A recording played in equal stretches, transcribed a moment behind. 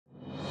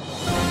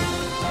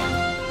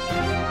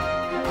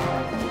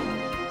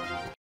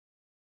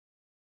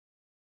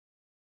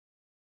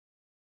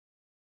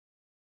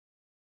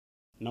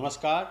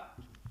नमस्कार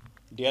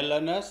dear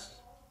learners,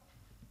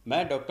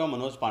 मैं doctor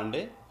Manoj Pandey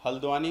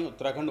Haldwani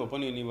Uttarakhand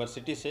open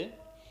university से।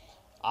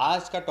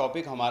 आज का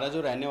टॉपिक हमारा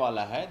जो रहने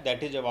वाला है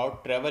that is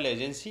about travel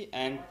agency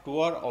and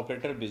tour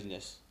operator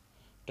business.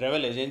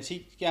 Travel agency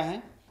क्या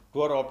है,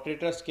 टूर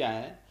ऑपरेटर्स क्या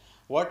हैं,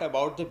 what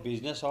about the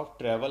business of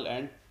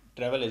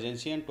travel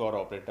agency and tour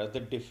operators,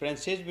 the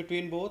differences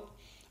between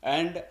both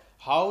and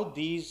how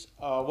these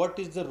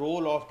what is the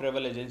role of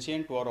travel agency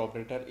and tour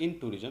operator in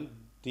tourism.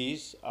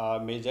 These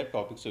major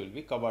topics will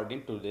be covered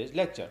in today's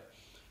lecture.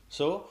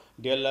 So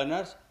dear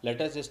learners,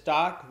 let us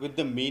start with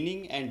the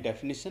meaning and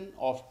definition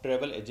of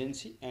travel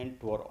agency and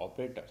tour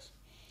operators.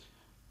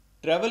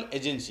 Travel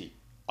agency,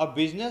 a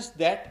business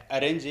that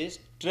arranges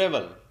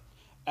travel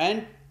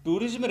and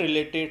tourism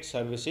related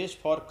services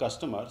for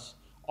customers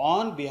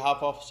on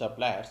behalf of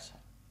suppliers,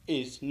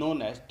 is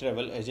known as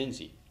travel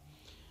agency.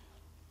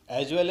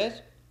 As well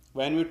as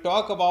when we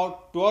talk about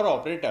tour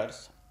operators,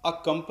 a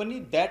company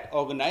that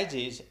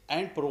organizes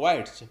and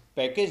provides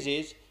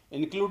packages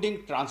including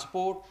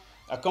transport,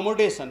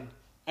 accommodation,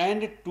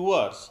 and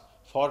tours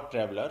for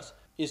travelers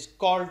is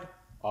called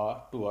a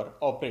tour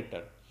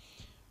operator.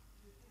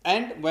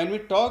 And when we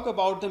talk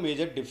about the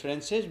major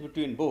differences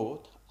between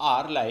both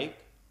are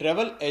like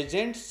travel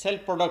agents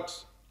sell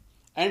products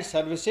and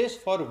services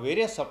for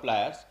various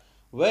suppliers,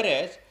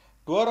 whereas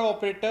tour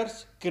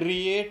operators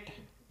create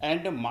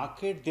and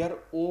market their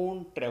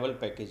own travel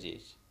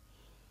packages.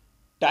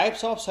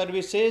 Types of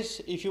services,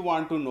 if you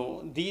want to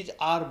know, these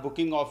are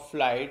booking of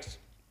flights,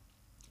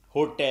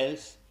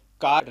 hotels,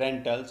 car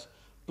rentals,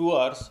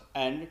 tours,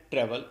 and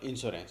travel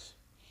insurance.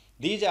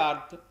 These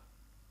are the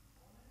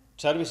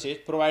services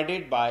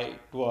provided by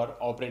tour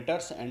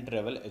operators and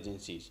travel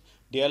agencies.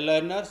 Dear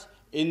learners,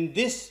 in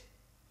this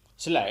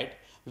slide,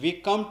 we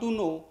come to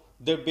know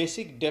the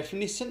basic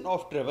definition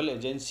of travel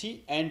agency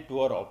and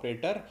tour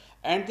operator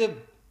and the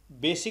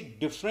basic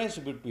difference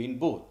between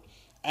both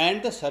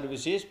and the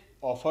services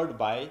offered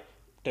by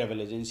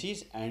travel agencies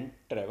and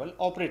travel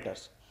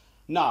operators.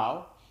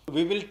 Now,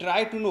 we will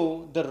try to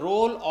know the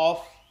role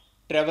of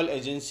travel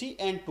agency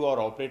and tour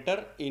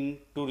operator in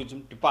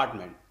tourism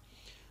department.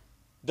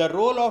 The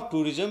role of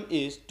tourism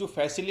is to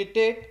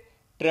facilitate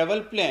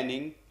travel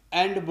planning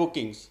and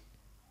bookings,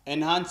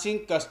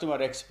 enhancing customer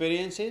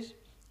experiences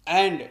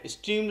and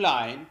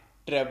streamline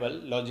travel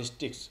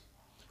logistics.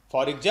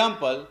 For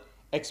example,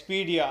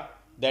 Expedia,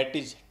 that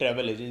is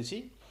travel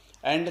agency,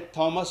 and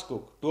Thomas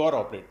Cook, tour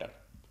operator.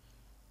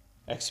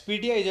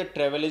 Expedia is a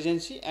travel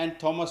agency and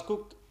Thomas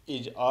Cook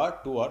is a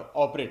tour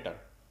operator.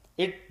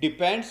 It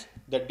depends,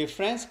 the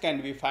difference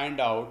can be found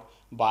out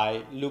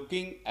by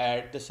looking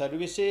at the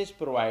services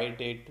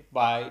provided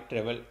by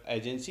travel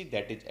agency,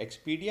 that is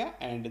Expedia,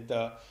 and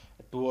the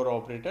tour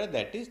operator,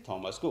 that is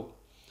Thomas Cook.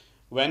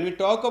 When we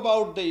talk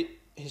about the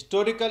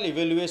historical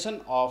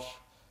evaluation of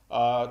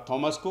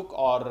Thomas Cook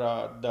or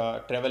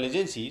the travel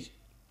agencies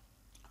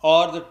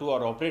or the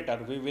tour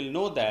operator, we will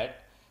know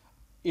that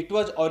it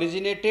was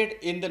originated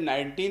in the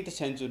 19th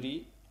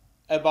century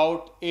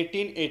about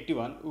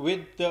 1881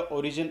 with the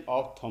origin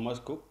of Thomas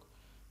Cook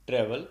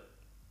travel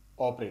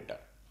operator.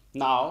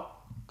 Now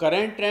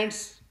current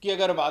trends की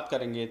अगर बात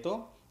करेंगे तो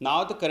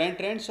now the current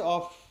trends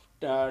of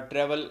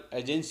travel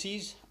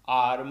agencies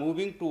are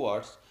moving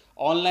towards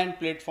online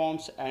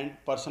platforms and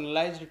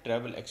personalized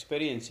travel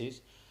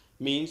experiences.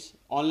 Means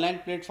online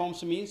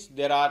platforms means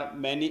there are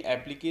many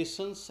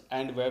applications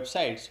and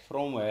websites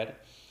from where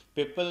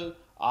people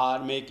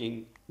are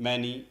making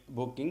many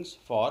bookings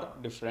for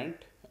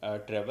different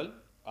travel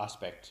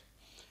aspects.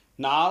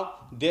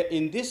 Now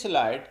in this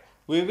slide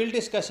we will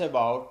discuss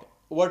about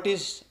what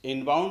is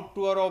inbound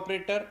tour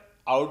operator,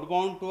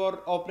 outbound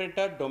tour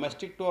operator,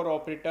 domestic tour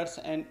operators,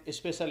 and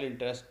special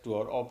interest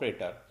tour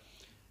operator.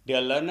 Dear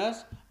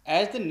learners,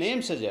 as the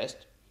name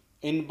suggests,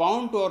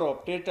 inbound tour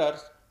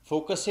operators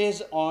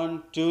focuses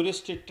on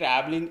tourists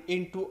traveling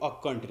into a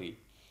country.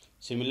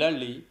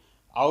 Similarly,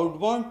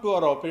 outbound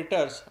tour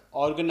operators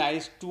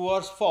organize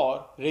tours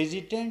for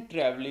residents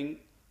traveling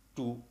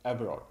to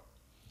abroad.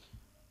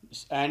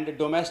 And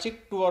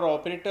domestic tour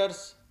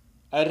operators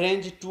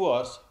arrange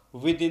tours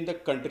within the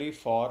country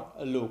for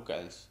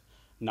locals.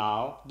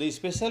 Now, the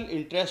special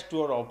interest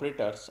tour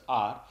operators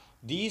are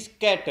these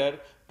cater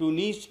to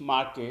niche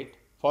market,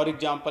 for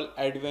example,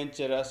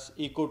 adventurous,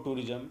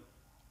 ecotourism,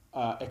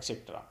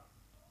 etc.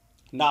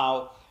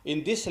 Now,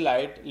 in this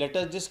slide, let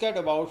us discuss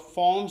about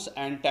forms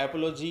and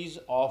typologies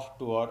of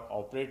tour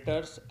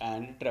operators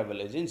and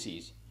travel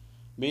agencies.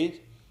 Means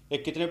ये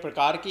कितने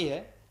प्रकार की है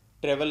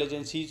travel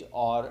agencies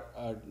और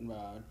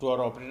tour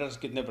operators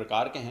कितने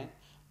प्रकार के हैं।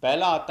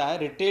 पहला आता है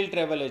retail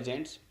travel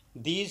agents,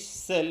 these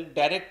cell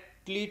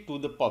directly to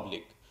the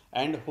public,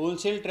 and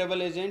wholesale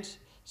travel agents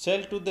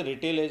sell to the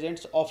retail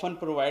agents, often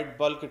provide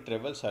bulk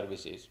travel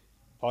services.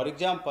 For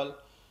example,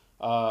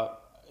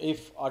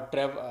 if a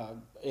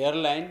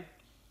airline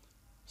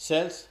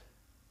sells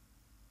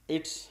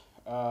its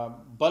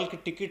bulk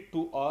ticket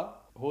to a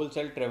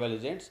wholesale travel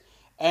agents,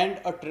 and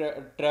a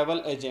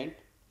travel agent,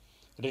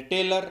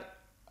 retailer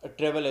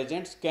travel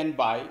agents can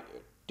buy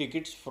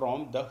tickets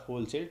from the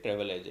wholesale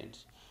travel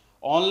agents.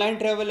 Online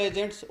travel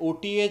agents,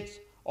 OTAs,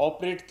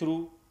 operate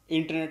through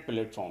internet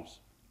platforms.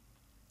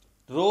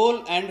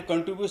 Role and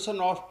contribution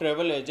of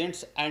travel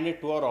agents and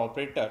tour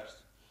operators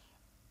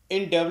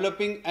in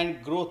developing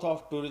and growth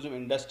of tourism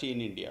industry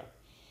in India.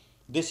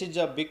 This is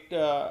a big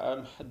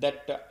title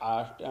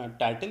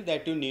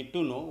that you need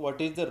to know. What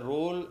is the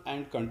role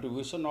and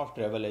contribution of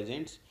travel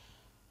agents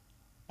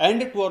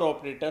and tour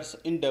operators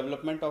in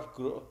development of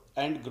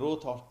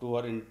growth of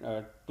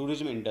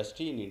tourism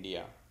industry in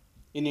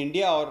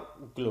India or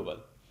global?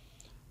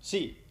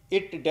 See,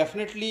 it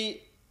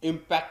definitely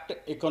impact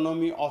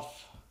economy of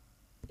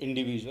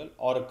individual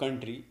or a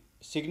country,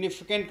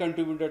 significant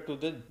contributor to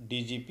the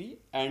DGP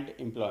and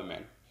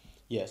employment.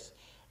 Yes,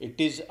 it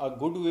is a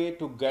good way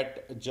to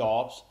get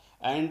jobs,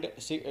 and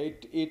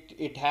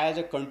it has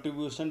a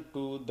contribution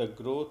to the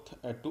growth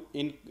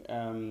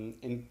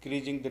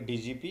increasing the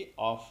GDP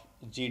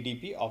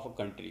of a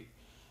country.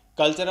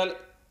 Cultural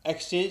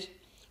exchange,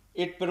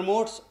 it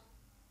promote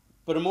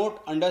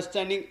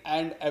understanding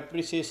and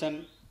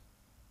appreciation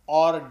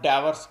or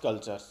diverse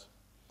cultures.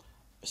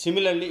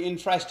 Similarly,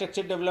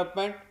 infrastructure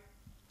development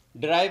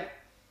drive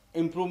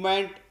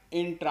improvement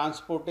in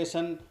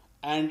transportation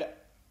and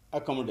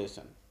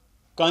accommodation.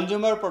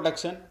 Consumer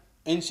protection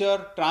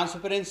ensure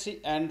transparency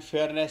and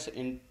fairness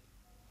in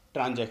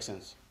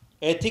transactions.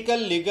 Ethical,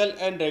 legal,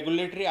 and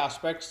regulatory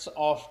aspects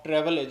of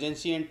travel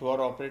agency and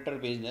tour operator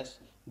business.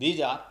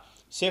 These are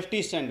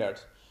safety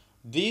standards.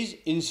 These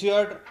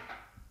ensure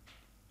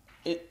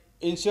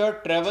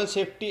travel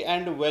safety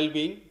and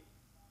well-being.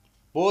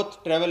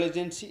 Both travel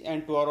agency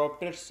and tour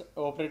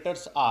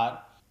operators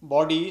are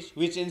bodies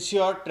which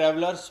ensure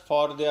travelers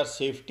for their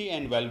safety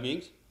and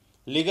well-being.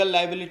 Legal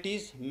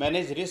liabilities,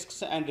 manage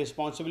risks and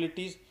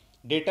responsibilities,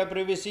 data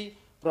privacy,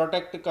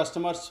 protect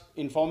customers'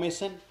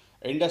 information,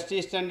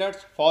 industry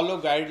standards,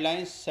 follow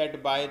guidelines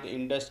set by the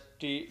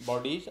industry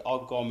bodies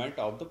or government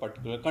of the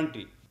particular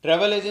country.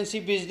 Travel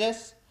agency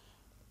business,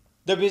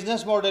 the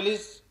business model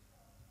is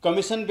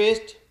commission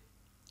based,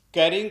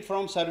 carrying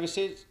from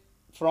services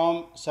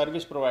from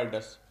service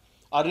providers,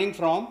 earning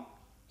from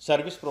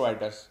service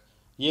providers.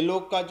 ये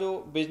लोग का जो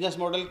business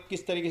model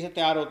किस तरीके से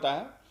तैयार होता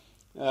है,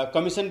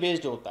 कमीशन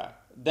बेस्ड होता है.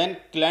 Then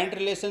client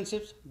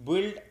relationships,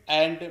 build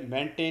and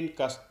maintain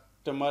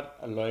customer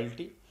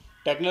loyalty.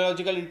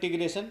 Technological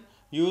integration,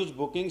 use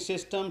booking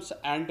systems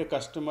and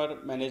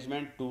customer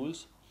management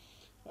tools.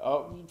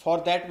 For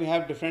that we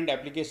have different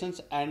applications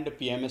and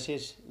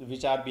PMSs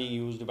which are being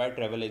used by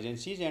travel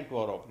agencies and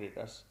tour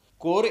operators.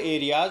 Core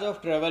areas of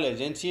travel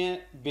agency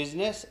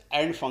business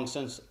and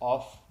functions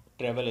of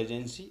travel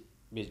agency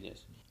business.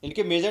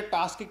 इनके major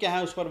task क्या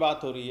है उस पर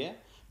बात हो रही है.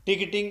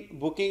 Ticketing,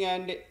 booking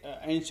and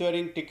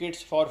ensuring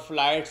tickets for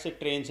flights,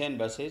 trains and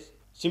buses.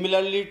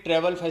 Similarly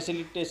travel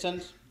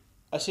फैसिलिटेशंस,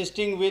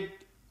 assisting with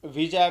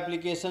visa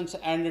applications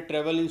and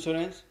travel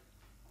insurance.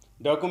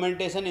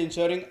 Documentation,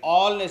 ensuring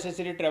all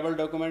necessary travel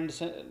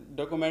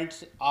documents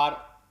are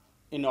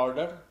in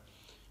order.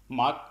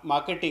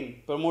 Marketing,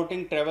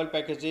 promoting travel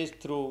packages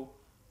through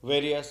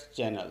various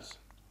channels.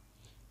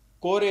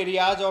 Core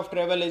areas of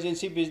travel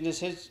agency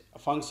businesses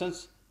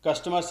functions: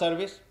 customer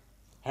service,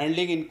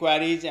 handling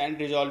inquiries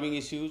and resolving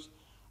issues,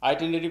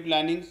 itinerary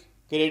planning,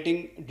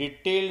 creating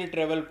detailed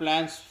travel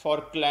plans for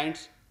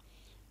clients,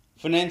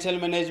 financial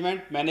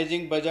management,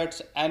 managing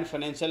budgets and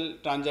financial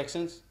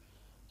transactions,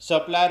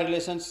 supply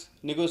relations,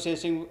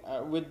 negotiating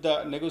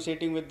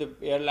with the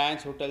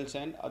airlines, hotels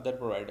and other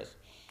providers.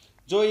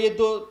 जो ये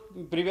दो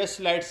previous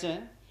slides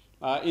हैं,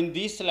 in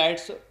these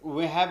slides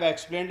we have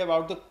explained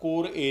about the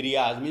core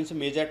areas, means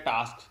major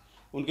tasks.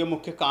 उनके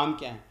मुख्य काम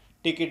क्या हैं?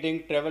 Ticketing,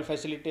 travel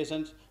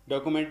फैसिलिटेशंस,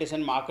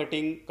 documentation,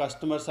 marketing,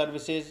 customer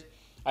services,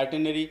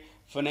 itinerary,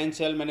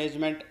 financial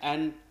management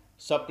and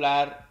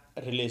supplier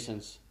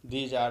relations.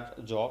 These are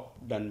job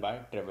done by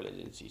travel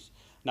agencies.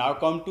 Now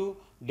come to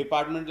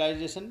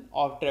departmentalization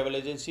of travel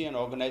agency and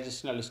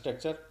organizational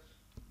structure.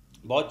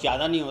 बहुत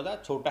ज़्यादा नहीं होता,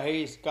 छोटा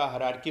ही इसका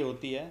हायरार्की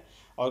होती है.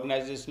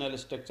 ऑर्गेनाइजेशनल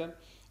स्ट्रक्चर,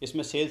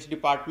 इसमें sales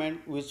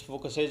department which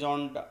focuses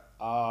on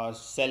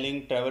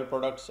selling travel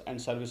products and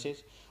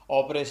services.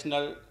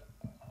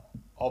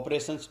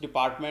 Operations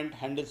department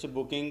handles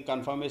booking,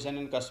 confirmation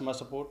and customer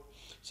support.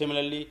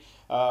 Similarly,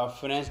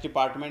 finance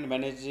department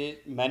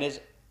manage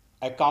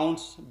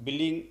accounts,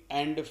 billing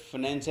and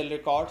financial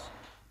records.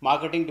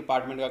 Marketing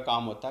department का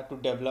काम होता है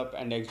to develop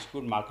and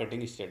execute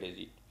marketing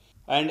strategy.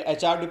 And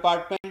HR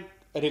department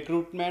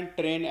recruitment,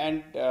 train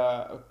and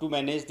to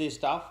manage the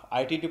staff.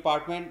 IT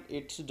department,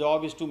 its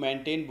job is to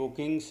maintain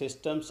booking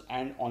systems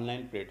and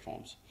online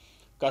platforms.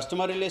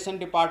 Customer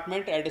relation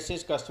department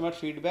addresses customer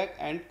feedback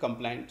and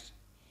complaints.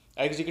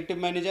 Executive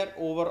manager,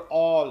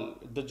 overall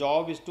the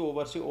job is to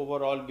oversee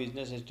overall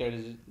business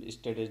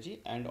strategy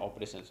and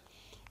operations.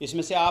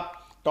 इसमें से आप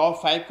top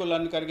 5 को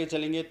learn करके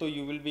चलेंगे तो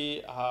you will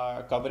be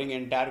covering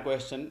entire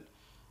question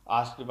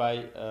asked by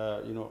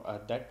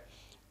that.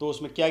 तो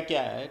उसमें क्या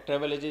क्या है,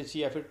 ट्रैवल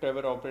एजेंसी या फिर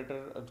ट्रैवल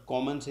ऑपरेटर,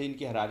 कॉमन से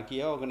इनकी हायरार्की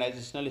है.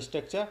 Organisational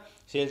structure,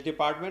 sales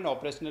department,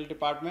 operational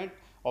department,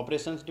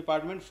 operations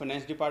department,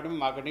 finance department,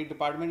 marketing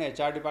department,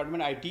 HR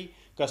department, IT,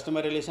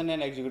 customer relation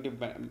and executive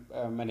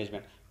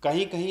management.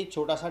 कहीं कहीं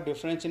छोटा सा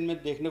डिफरेंस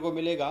इनमें देखने को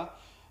मिलेगा,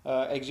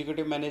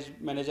 एग्जीक्यूटिव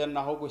मैनेजर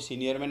ना हो, कोई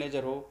सीनियर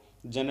मैनेजर हो,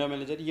 जनरल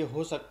मैनेजर, ये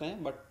हो सकते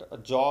हैं, but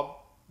job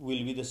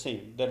will be the same.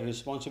 The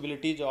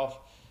responsibilities of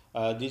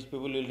these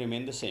people will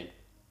remain the same.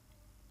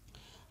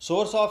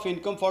 Source of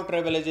income for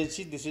travel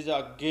agency. This is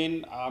again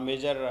a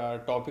major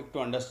topic to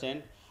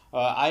understand.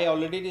 I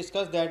already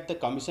discussed that the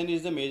commission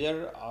is the major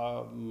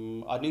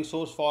earning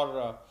source for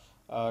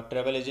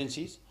travel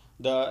agencies.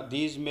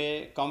 These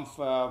may come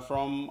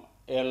from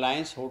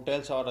airlines,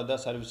 hotels or other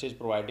services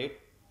provided.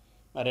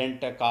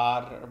 Rent a car,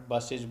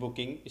 buses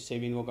booking, इससे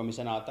भी इनको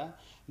commission आता है.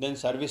 Then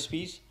service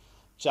fees,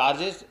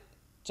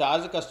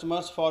 charge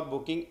customers for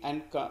booking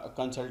and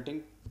consulting.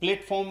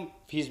 Platform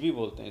fees भी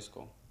बोलते हैं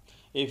इसको.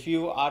 If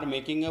you are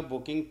making a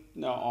booking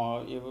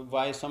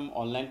bye some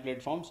online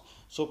platforms,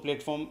 so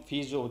platform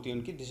fees जो होती है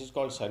उनकी, this is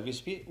called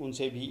service fee,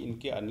 उनसे भी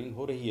इनकी अर्निंग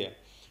हो रही है.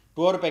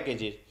 टूर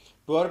पैकेजेस,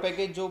 टूर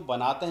पैकेज जो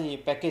बनाते हैं, ये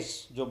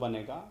पैकेज जो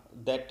बनेगा,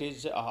 that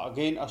is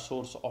again a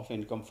source of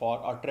income for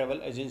a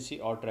travel agency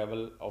और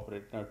travel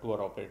operator,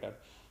 tour operator.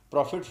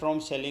 Profit from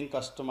selling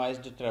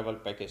customised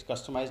travel package.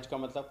 Customised का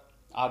मतलब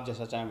आप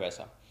जैसा चाहें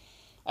वैसा.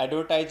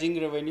 Advertising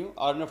revenue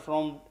earned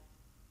from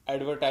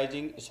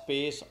advertising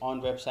space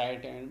on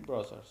website and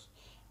browsers.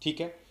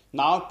 ठीक है.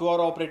 Now tour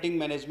operating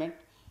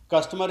management,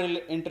 customer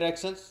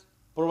interactions,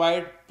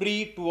 provide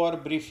pre-tour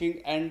briefing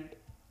and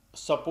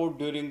support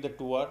during the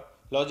tour,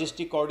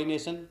 logistic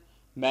coordination,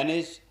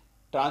 manage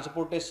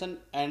transportation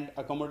and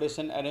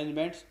accommodation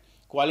arrangements,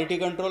 quality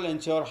control,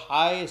 ensure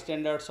high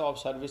standards of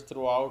service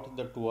throughout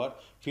the tour,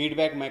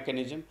 feedback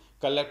mechanism,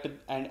 collect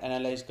and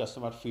analyze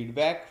customer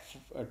feedback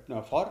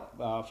for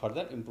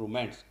further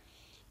improvements,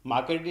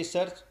 market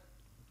research,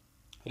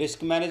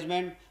 risk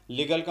management,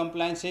 legal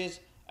compliances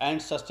and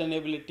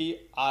sustainability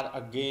are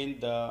again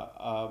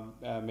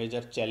the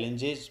major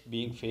challenges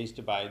being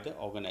faced by the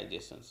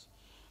organizations.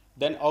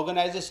 Then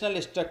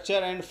organizational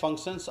structure and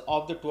functions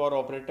of the tour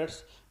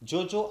operators.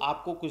 जो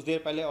आपको कुछ देर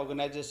पहले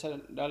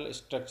organizational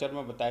structure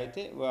में बताए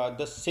थे,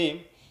 the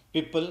same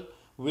people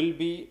will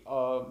be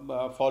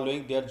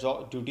following their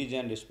job duties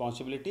and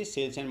responsibilities.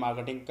 Sales and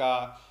marketing का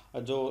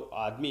जो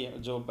आदमी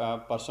है, जो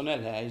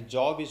personnel है, his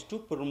job is to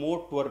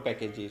promote tour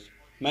packages,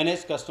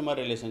 manage customer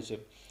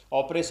relationship.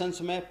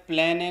 Operations में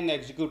plan and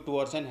execute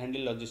tours and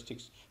handle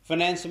logistics.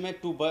 Finance में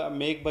to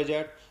make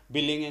budget,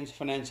 billing and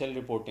financial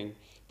reporting.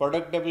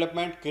 Product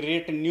development,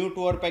 create new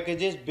tour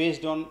packages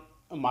based on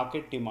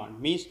market demand.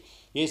 Means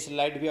ये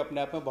slide भी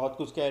अपने आप में बहुत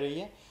कुछ कह रही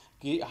है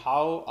कि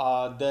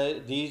how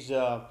these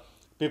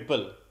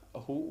people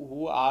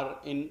who are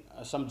in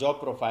some job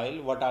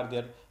profile, what are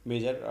their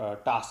major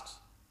tasks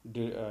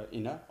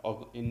in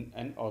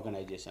an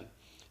organization.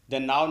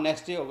 Then now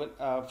next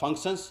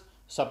functions,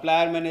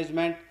 supplier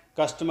management,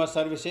 customer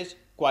services,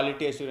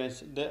 quality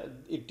assurance.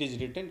 It is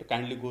written,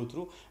 kindly go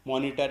through,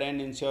 monitor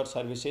and ensure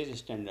services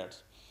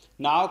standards.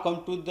 Now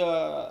come to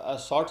the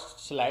short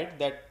slide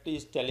that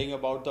is telling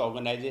about the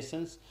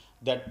organizations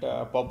that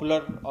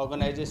popular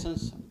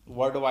organizations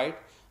worldwide,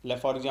 like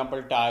for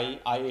example TAI,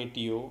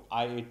 IATO,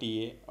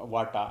 IATA,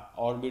 WATA,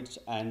 Orbits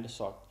and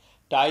SOC.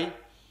 TAI,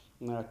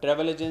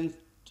 Travel Agent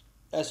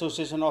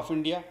Association of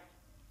India,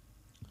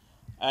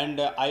 and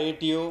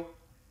IATO,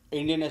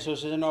 Indian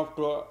Association of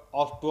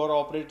Tour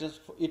Operators.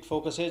 It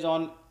focuses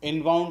on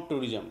inbound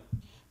tourism,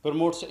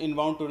 promotes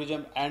inbound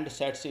tourism and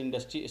sets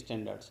industry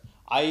standards.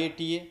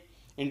 IATA,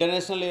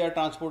 International Air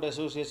Transport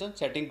Association,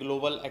 setting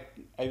global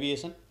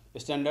aviation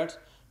standards,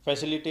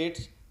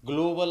 facilitates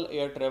global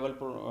air travel,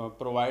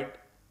 provide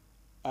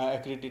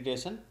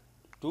accreditation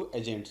to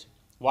agents.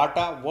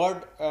 WATA,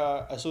 World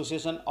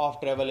Association of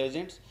Travel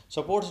Agents,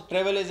 supports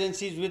travel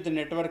agencies with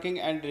networking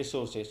and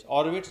resources.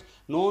 Orbits,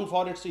 known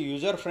for its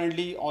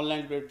user-friendly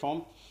online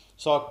platform.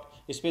 SOC,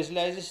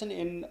 specialization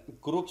in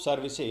group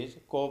services,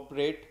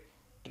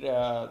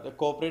 the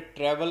corporate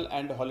travel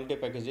and holiday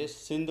packages.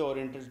 Sindh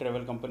Oriental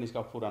Travel Companies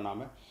का पूरा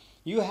नाम है.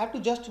 You have to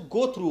just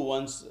go through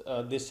once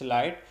this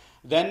slide,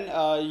 then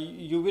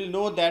you will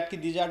know that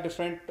these are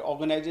different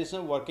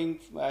organizations working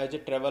as a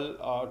travel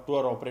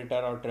tour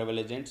operator or travel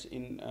agents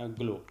in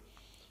globe.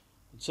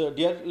 So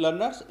dear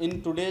learners,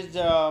 in today's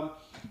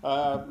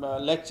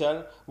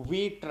lecture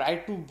we try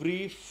to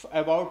brief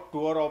about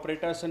tour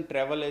operators and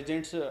travel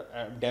agents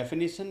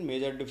definition,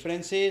 major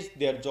differences,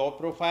 their job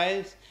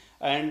profiles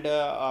and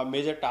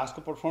major tasks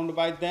performed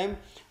by them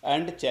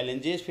and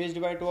challenges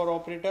faced by tour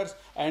operators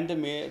and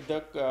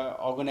the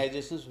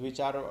organizations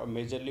which are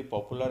majorly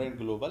popular and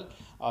global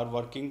are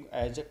working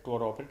as a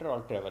tour operator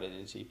or travel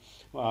agency.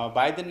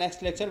 By the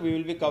next lecture we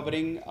will be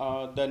covering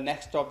the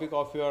next topic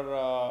of your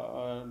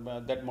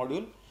that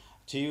module.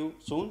 See you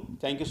soon.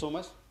 Thank you so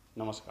much.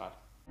 Namaskar.